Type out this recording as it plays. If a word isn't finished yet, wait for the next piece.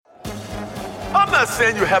not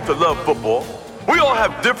saying you have to love football. We all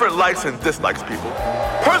have different likes and dislikes, people.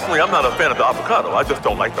 Personally, I'm not a fan of the avocado. I just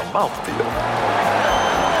don't like the mouthfeel.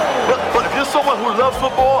 But if you're someone who loves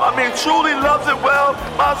football, truly loves it well,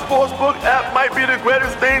 my sportsbook app might be the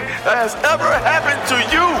greatest thing that has ever happened to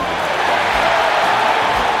you.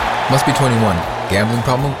 Must be 21. Gambling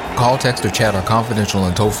problem? Call, text, or chat our confidential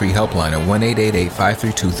and toll-free helpline at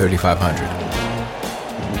 1-888-532-3500.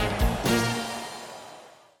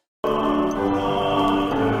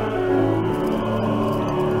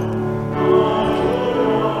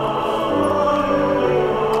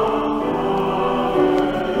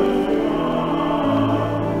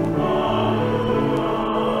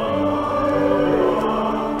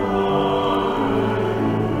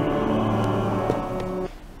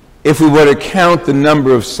 If we were to count the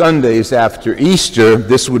number of Sundays after Easter,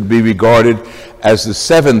 this would be regarded as the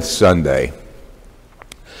seventh Sunday.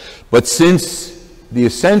 But since the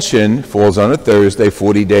Ascension falls on a Thursday,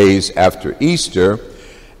 40 days after Easter,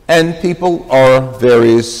 and people are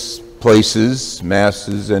various places,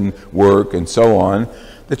 masses and work and so on,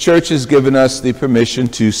 the Church has given us the permission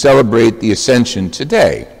to celebrate the Ascension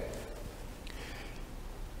today.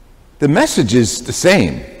 The message is the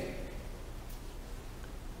same.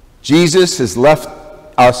 Jesus has left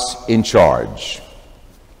us in charge.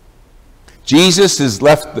 Jesus has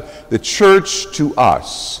left the church to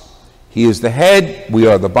us. He is the head, we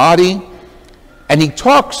are the body. And he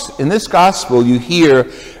talks, in this gospel, you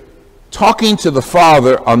hear, talking to the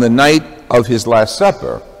Father on the night of his Last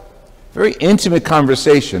Supper. Very intimate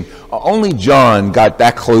conversation. Only John got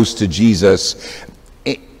that close to Jesus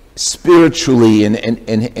spiritually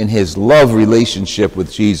in his love relationship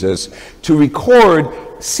with Jesus to record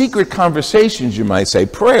secret conversations, you might say,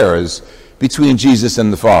 prayers between Jesus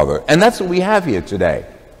and the Father. And that's what we have here today.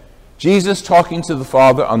 Jesus talking to the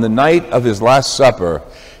Father on the night of his Last Supper,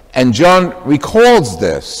 and John recalls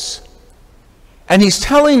this. And he's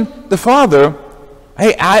telling the Father,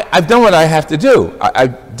 hey, I've done what I have to do.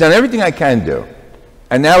 I've done everything I can do.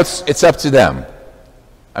 And now it's up to them.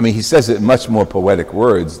 He says it in much more poetic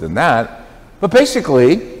words than that. But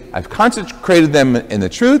basically, I've consecrated them in the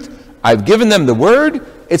truth. I've given them the word.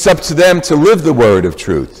 It's up to them to live the word of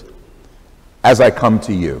truth as I come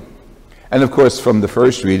to you. And of course, from the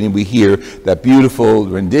first reading, we hear that beautiful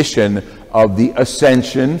rendition of the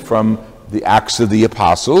Ascension from the Acts of the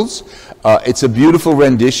Apostles. It's a beautiful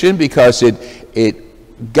rendition because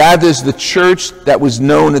it gathers the church that was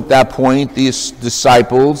known at that point, the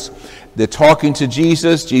disciples. They're talking to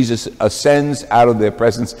Jesus. Jesus ascends out of their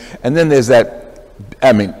presence. And then there's that,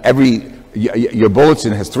 your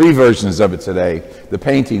bulletin has 3 versions of it today, the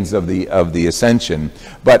paintings of the Ascension.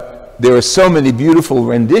 But there are so many beautiful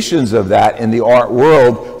renditions of that in the art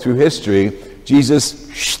world through history.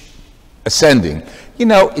 Jesus ascending.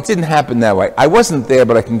 It didn't happen that way. I wasn't there,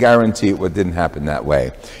 but I can guarantee it didn't happen that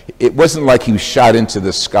way. It wasn't like he was shot into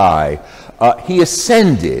the sky. He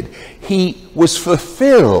ascended. He was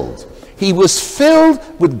fulfilled. He was filled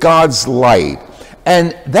with God's light.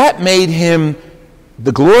 And that made him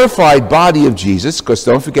the glorified body of Jesus, because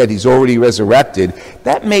don't forget, he's already resurrected.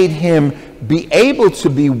 That made him be able to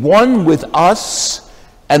be one with us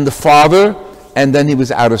and the Father, and then he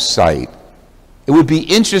was out of sight. It would be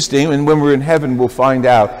interesting, and when we're in heaven, we'll find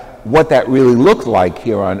out what that really looked like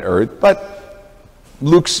here on earth. But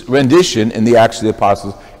Luke's rendition in the Acts of the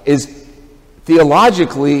Apostles is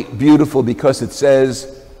theologically beautiful because it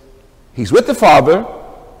says he's with the Father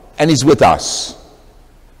and he's with us.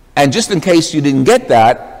 And just in case you didn't get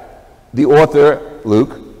that, the author,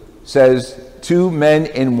 Luke, says 2 men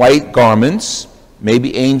in white garments,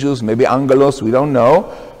 maybe angels, maybe angelos, we don't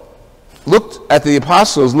know, looked at the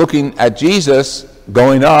apostles looking at Jesus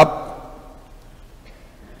going up.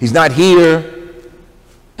 He's not here.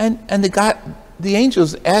 And the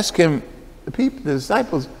angels ask him, the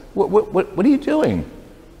disciples, what are you doing?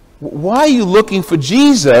 Why are you looking for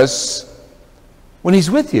Jesus when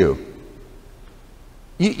he's with you?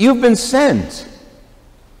 You've been sent.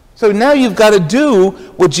 So now you've got to do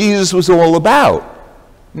what Jesus was all about.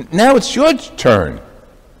 Now it's your turn.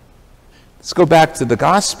 Let's go back to the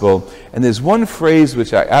gospel. And there's one phrase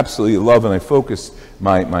which I absolutely love, and I focus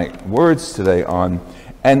my words today on.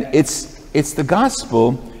 And it's the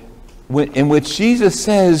gospel in which Jesus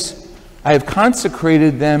says, I have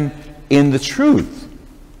consecrated them in the truth.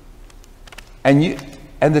 And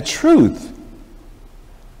the truth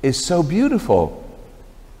is so beautiful.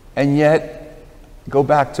 And yet, go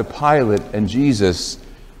back to Pilate and Jesus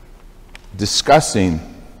discussing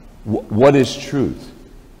what is truth.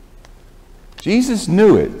 Jesus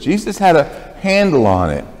knew it. Jesus had a handle on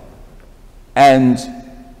it. And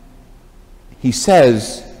he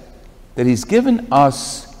says, that he's given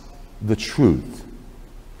us the truth.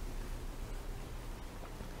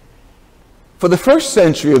 For the first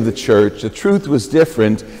century of the church, the truth was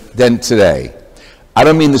different than today. I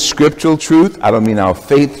don't mean the scriptural truth. I don't mean our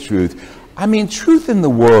faith truth. I mean truth in the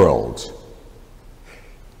world.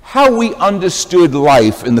 How we understood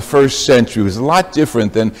life in the first century was a lot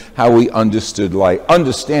different than how we understand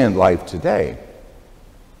life today.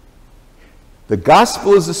 The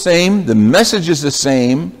gospel is the same, the message is the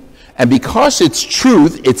same, and because it's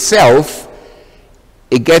truth itself,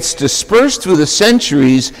 it gets dispersed through the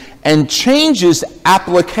centuries and changes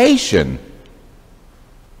application.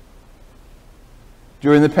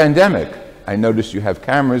 During the pandemic, I noticed you have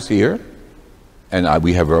cameras here, and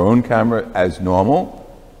we have our own camera as normal.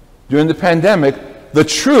 During the pandemic, the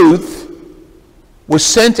truth was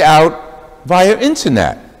sent out via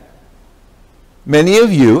internet. Many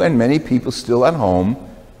of you and many people still at home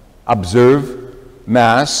observe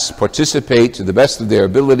Mass, participate to the best of their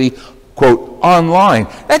ability, quote, online.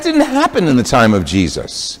 That didn't happen in the time of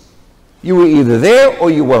Jesus. You were either there or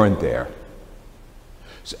you weren't there.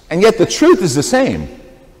 And yet the truth is the same.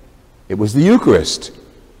 It was the Eucharist.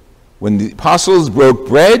 When the apostles broke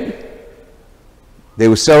bread, they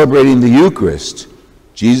were celebrating the Eucharist.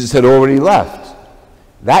 Jesus had already left.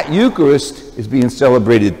 That Eucharist is being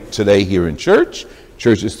celebrated today here in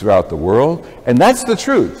churches throughout the world, and that's the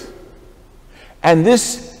truth. And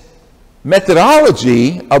this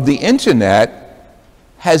methodology of the internet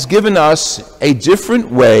has given us a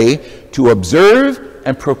different way to observe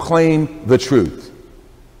and proclaim the truth.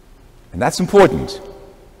 And that's important,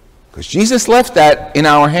 because Jesus left that in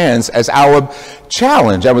our hands as our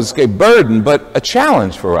challenge. I would say burden, but a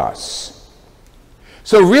challenge for us.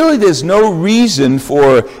 So really there's no reason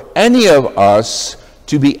for any of us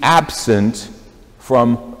to be absent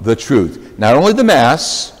from the truth. Not only the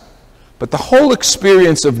Mass, but the whole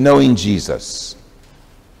experience of knowing Jesus.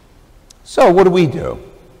 So what do?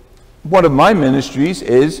 One of my ministries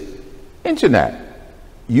is internet,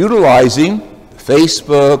 utilizing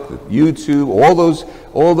Facebook, YouTube,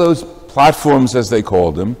 all those platforms as they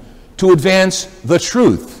call them, to advance the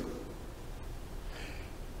truth.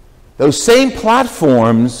 Those same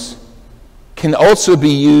platforms can also be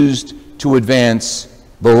used to advance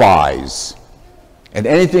the lies. And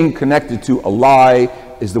anything connected to a lie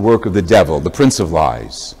is the work of the devil, the prince of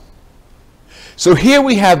lies. So here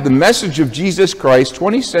we have the message of Jesus Christ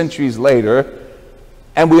 20 centuries later,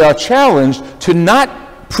 and we are challenged to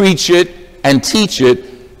not preach it and teach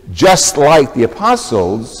it just like the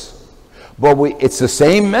apostles, but it's the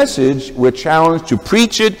same message. We're challenged to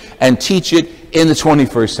preach it and teach it in the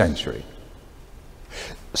 21st century.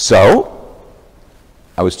 So,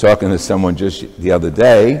 I was talking to someone just the other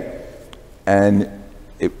day, and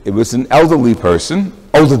it was an elderly person,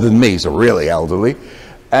 older than me, so really elderly,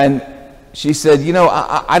 and she said,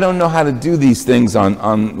 I don't know how to do these things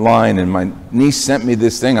online, and my niece sent me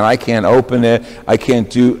this thing, and I can't open it,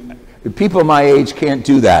 people my age can't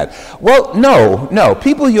do that. Well, no,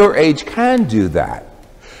 people your age can do that.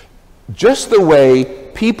 Just the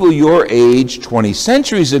way people your age 20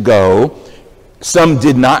 centuries ago, some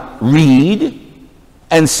did not read,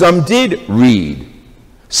 and some did read.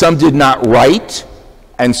 Some did not write,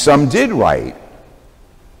 and some did write.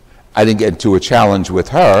 I didn't get into a challenge with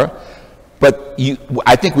her, but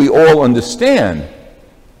I think we all understand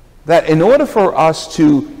that in order for us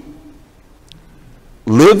to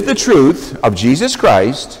live the truth of Jesus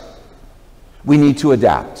Christ, we need to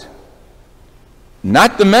adapt.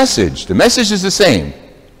 Not the message. The message is the same.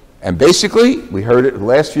 And basically, we heard it the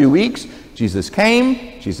last few weeks, Jesus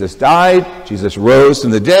came, Jesus died, Jesus rose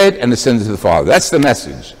from the dead, and ascended to the Father. That's the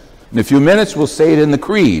message. In a few minutes, we'll say it in the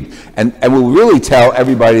creed, and we'll really tell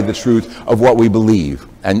everybody the truth of what we believe.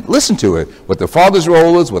 And listen to it, what the Father's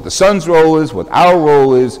role is, what the Son's role is, what our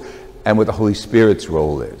role is, and what the Holy Spirit's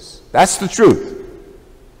role is. That's the truth.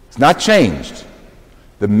 It's not changed.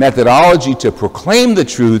 The methodology to proclaim the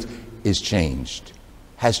truth is changed,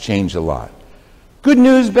 has changed a lot. Good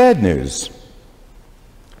news, bad news.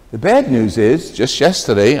 The bad news is, just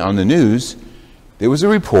yesterday on the news, there was a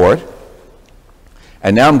report,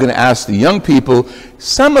 and now I'm going to ask the young people,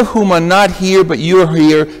 some of whom are not here, but you're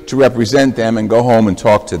here to represent them and go home and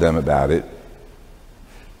talk to them about it.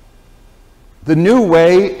 The new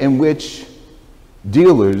way in which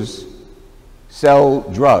dealers sell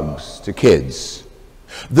drugs to kids.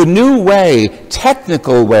 The new way,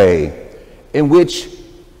 technical way, in which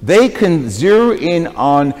they can zero in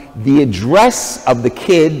on the address of the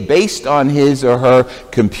kid based on his or her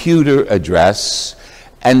computer address,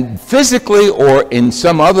 and physically or in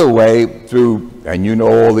some other way through, and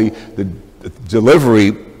all the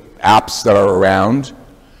delivery apps that are around,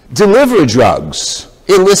 deliver drugs,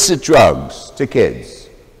 illicit drugs to kids.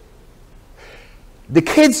 The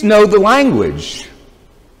kids know the language,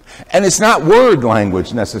 and it's not word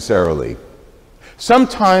language necessarily.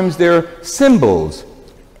 Sometimes they're symbols.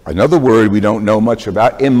 Another word we don't know much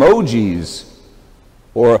about, emojis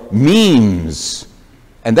or memes.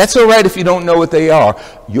 And that's all right if you don't know what they are.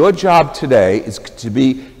 Your job today is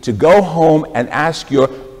to go home and ask your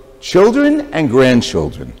children and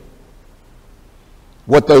grandchildren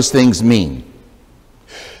what those things mean.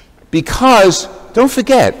 Because, don't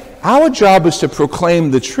forget, our job is to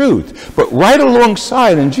proclaim the truth. But right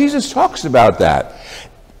alongside, and Jesus talks about that,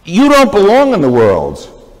 you don't belong in the world.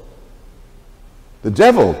 The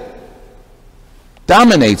devil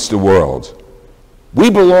dominates the world. We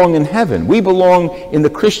belong in heaven. We belong in the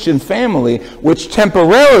Christian family, which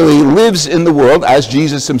temporarily lives in the world, as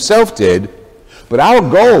Jesus himself did. But our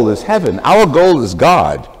goal is heaven. Our goal is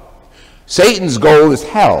God. Satan's goal is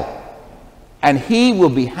hell. And he will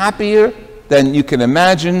be happier than you can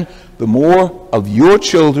imagine the more of your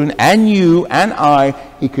children and you and I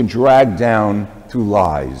he can drag down through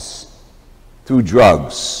lies, through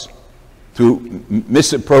drugs, through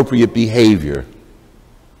misappropriate behavior.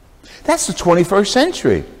 That's the 21st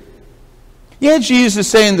century. Yeah, Jesus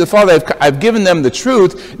is saying to the Father, I've given them the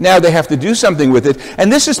truth, now they have to do something with it.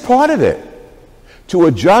 And this is part of it, to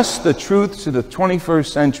adjust the truth to the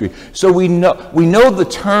 21st century. So we know the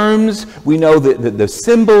terms, we know the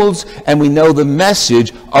symbols, and we know the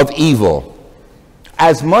message of evil.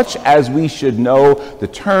 As much as we should know the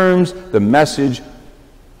terms, the message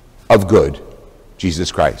of good,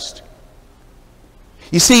 Jesus Christ.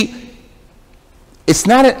 You see, it's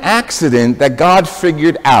not an accident that God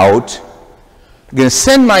figured out, I'm going to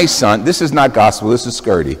send my son, this is not gospel, this is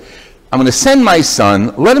skirty. I'm going to send my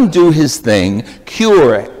son, let him do his thing,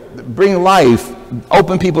 cure, bring life,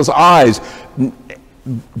 open people's eyes,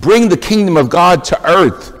 bring the kingdom of God to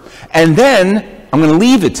earth, and then I'm going to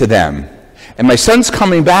leave it to them. And my son's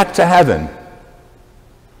coming back to heaven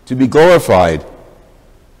to be glorified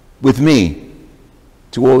with me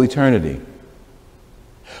to all eternity.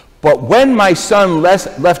 But when my son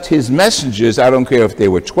left his messages, I don't care if they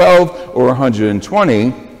were 12 or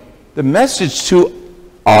 120, the message to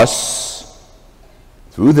us,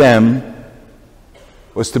 through them,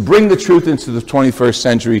 was to bring the truth into the 21st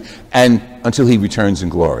century and until he returns in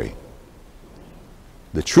glory.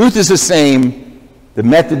 The truth is the same, the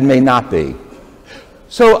method may not be.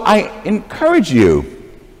 So I encourage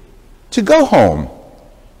you to go home.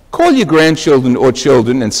 Call your grandchildren or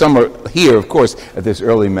children, and some are here, of course, at this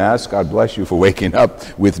early Mass. God bless you for waking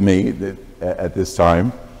up with me at this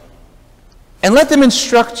time. And let them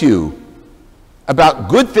instruct you about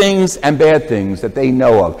good things and bad things that they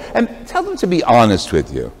know of. And tell them to be honest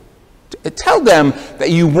with you. Tell them that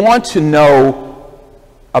you want to know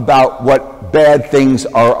about what bad things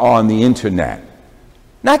are on the internet.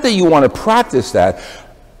 Not that you want to practice that,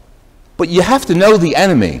 but you have to know the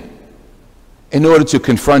enemy in order to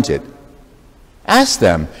confront it. Ask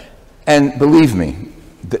them, and believe me,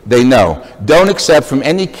 they know. Don't accept from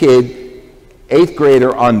any kid, 8th grade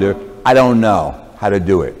or under, I don't know how to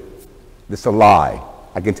do it. It's a lie.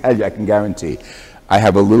 I can tell you, I can guarantee. I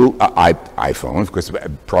have a little iPhone, of course,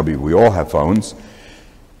 probably we all have phones,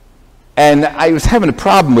 and I was having a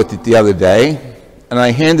problem with it the other day, and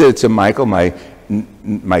I handed it to Michael, my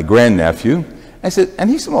grandnephew. I said, and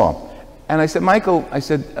he's small. And I said, Michael, I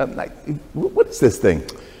said, what is this thing? He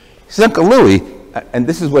said, Uncle Louie, and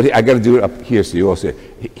this is what I got to do it up here so you all see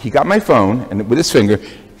it. He got my phone, and with his finger,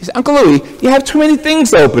 he said, Uncle Louie, you have too many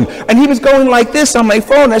things open. And he was going like this on my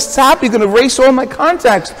phone. I said, stop, you're going to erase all my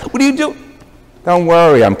contacts. What do you do? Don't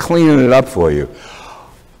worry, I'm cleaning it up for you.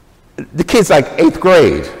 The kid's like 8th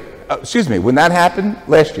grade. When that happened,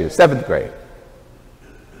 last year, 7th grade.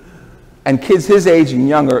 And kids his age and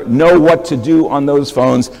younger know what to do on those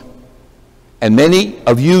phones. And many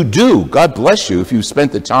of you do. God bless you if you've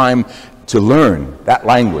spent the time to learn that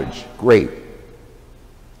language. Great.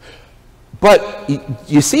 But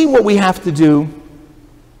you see what we have to do?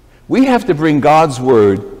 We have to bring God's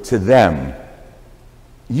word to them.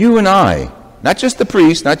 You and I, not just the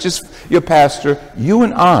priest, not just your pastor, you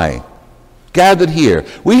and I, gathered here.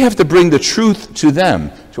 We have to bring the truth to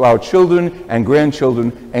them, to our children and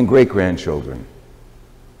grandchildren and great-grandchildren.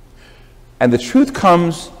 And the truth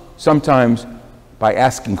comes sometimes by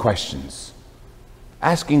asking questions.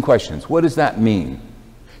 Asking questions. What does that mean?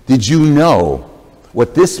 Did you know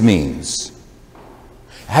what this means?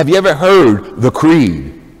 Have you ever heard the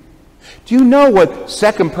creed? Do you know what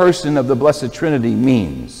second person of the Blessed Trinity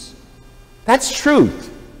means? That's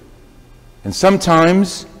truth. And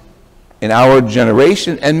sometimes in our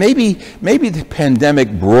generation, and maybe the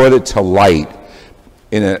pandemic brought it to light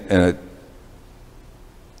in a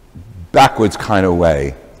backwards kind of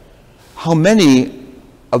way, how many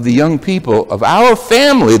of the young people of our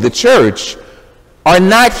family, the church, are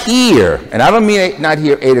not here. And I don't mean not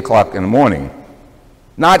here 8 o'clock in the morning.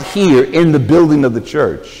 Not here in the building of the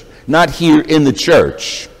church. Not here in the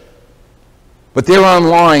church. But they're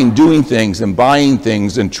online doing things and buying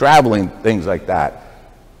things and traveling, things like that.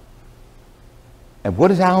 And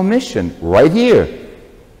what is our mission? Right here.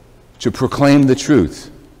 To proclaim the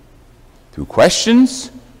truth. Through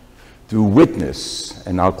questions, through witness.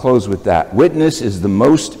 And I'll close with that. Witness is the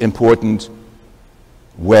most important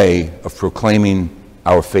way of proclaiming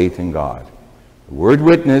our faith in God. The word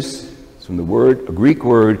witness is from a Greek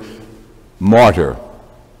word, martyr.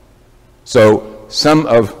 So some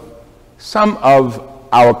of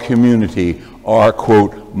our community are,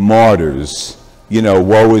 quote, martyrs. You know,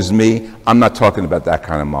 woe is me. I'm not talking about that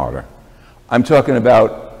kind of martyr. I'm talking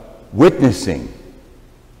about witnessing.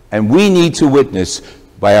 And we need to witness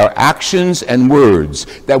by our actions and words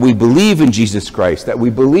that we believe in Jesus Christ, that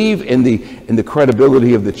we believe in the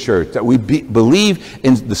credibility of the church, that we believe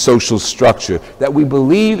in the social structure, that we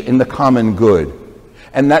believe in the common good.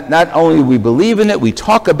 And that not only we believe in it, we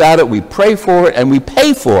talk about it, we pray for it, and we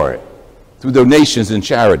pay for it through donations and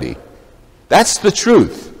charity. That's the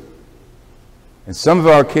truth. And some of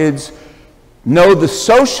our kids know the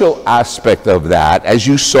social aspect of that, as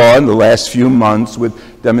you saw in the last few months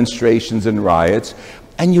with demonstrations and riots.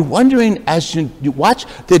 And you're wondering, as you watch,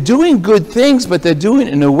 they're doing good things, but they're doing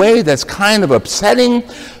it in a way that's kind of upsetting.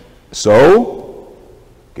 So,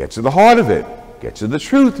 get to the heart of it. Get to the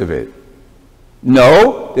truth of it.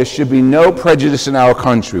 No, there should be no prejudice in our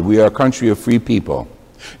country. We are a country of free people.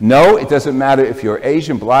 No, it doesn't matter if you're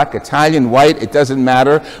Asian, black, Italian, white. It doesn't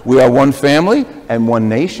matter. We are one family and one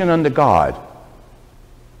nation under God.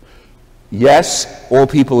 Yes, all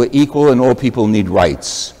people are equal and all people need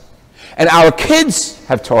rights. And our kids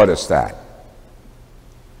have taught us that.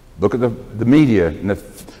 Look at the media in the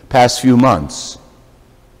past few months.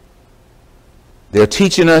 They're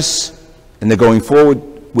teaching us, and they're going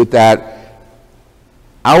forward with that.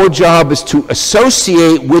 Our job is to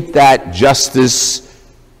associate with that justice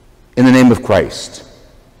in the name of Christ.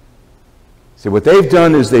 So what they've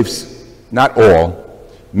done is not all,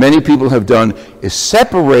 many people have done, is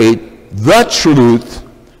separate the truth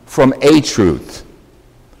from a truth.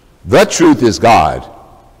 The truth is God.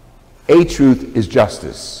 A truth is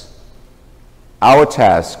justice. Our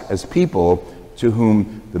task as people to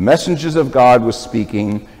whom the messengers of God were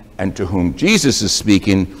speaking and to whom Jesus is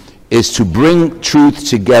speaking is to bring truth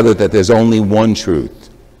together, that there's only one truth.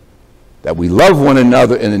 That we love one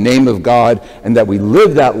another in the name of God, and that we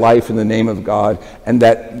live that life in the name of God, and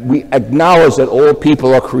that we acknowledge that all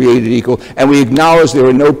people are created equal, and we acknowledge there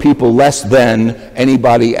are no people less than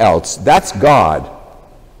anybody else. That's God.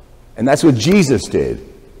 And that's what Jesus did.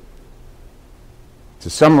 To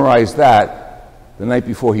summarize that, the night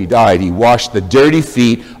before he died, he washed the dirty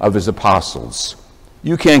feet of his apostles.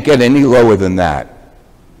 You can't get any lower than that.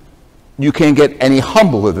 You can't get any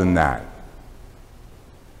humbler than that.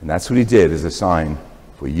 And that's what he did as a sign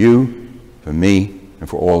for you, for me, and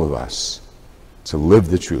for all of us, to live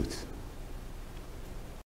the truth.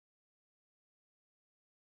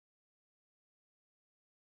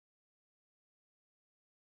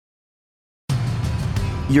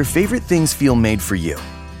 Your favorite things feel made for you.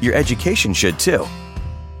 Your education should too.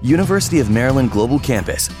 University of Maryland Global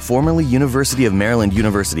Campus, formerly University of Maryland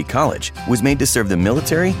University College, was made to serve the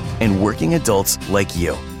military and working adults like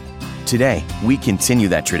you. Today, we continue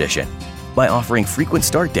that tradition by offering frequent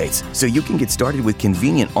start dates so you can get started with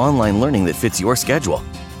convenient online learning that fits your schedule,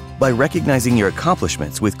 by recognizing your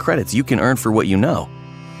accomplishments with credits you can earn for what you know,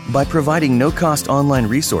 by providing no-cost online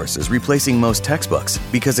resources replacing most textbooks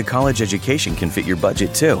because a college education can fit your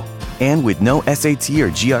budget too, and with no SAT or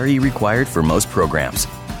GRE required for most programs.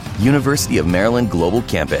 University of Maryland Global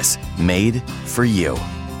Campus, made for you.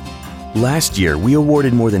 Last year, we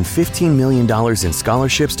awarded more than $15 million in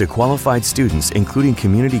scholarships to qualified students, including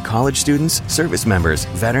community college students, service members,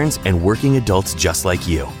 veterans, and working adults just like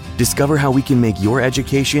you. Discover how we can make your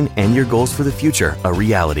education and your goals for the future a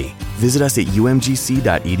reality. Visit us at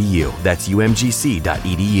umgc.edu. That's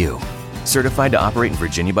umgc.edu. Certified to operate in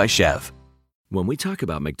Virginia by Chev. When we talk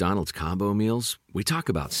about McDonald's combo meals, we talk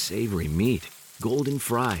about savory meat, golden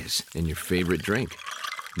fries, and your favorite drink.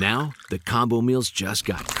 Now, the combo meals just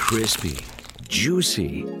got crispy,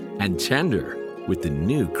 juicy, and tender with the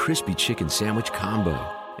new Crispy Chicken Sandwich Combo.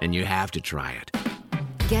 And you have to try it.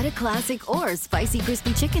 Get a classic or spicy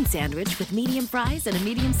crispy chicken sandwich with medium fries and a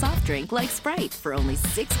medium soft drink like Sprite for only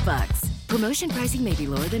 $6. Promotion pricing may be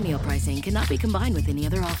lower than meal pricing. Cannot be combined with any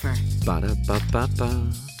other offer. Ba-da-ba-ba-ba.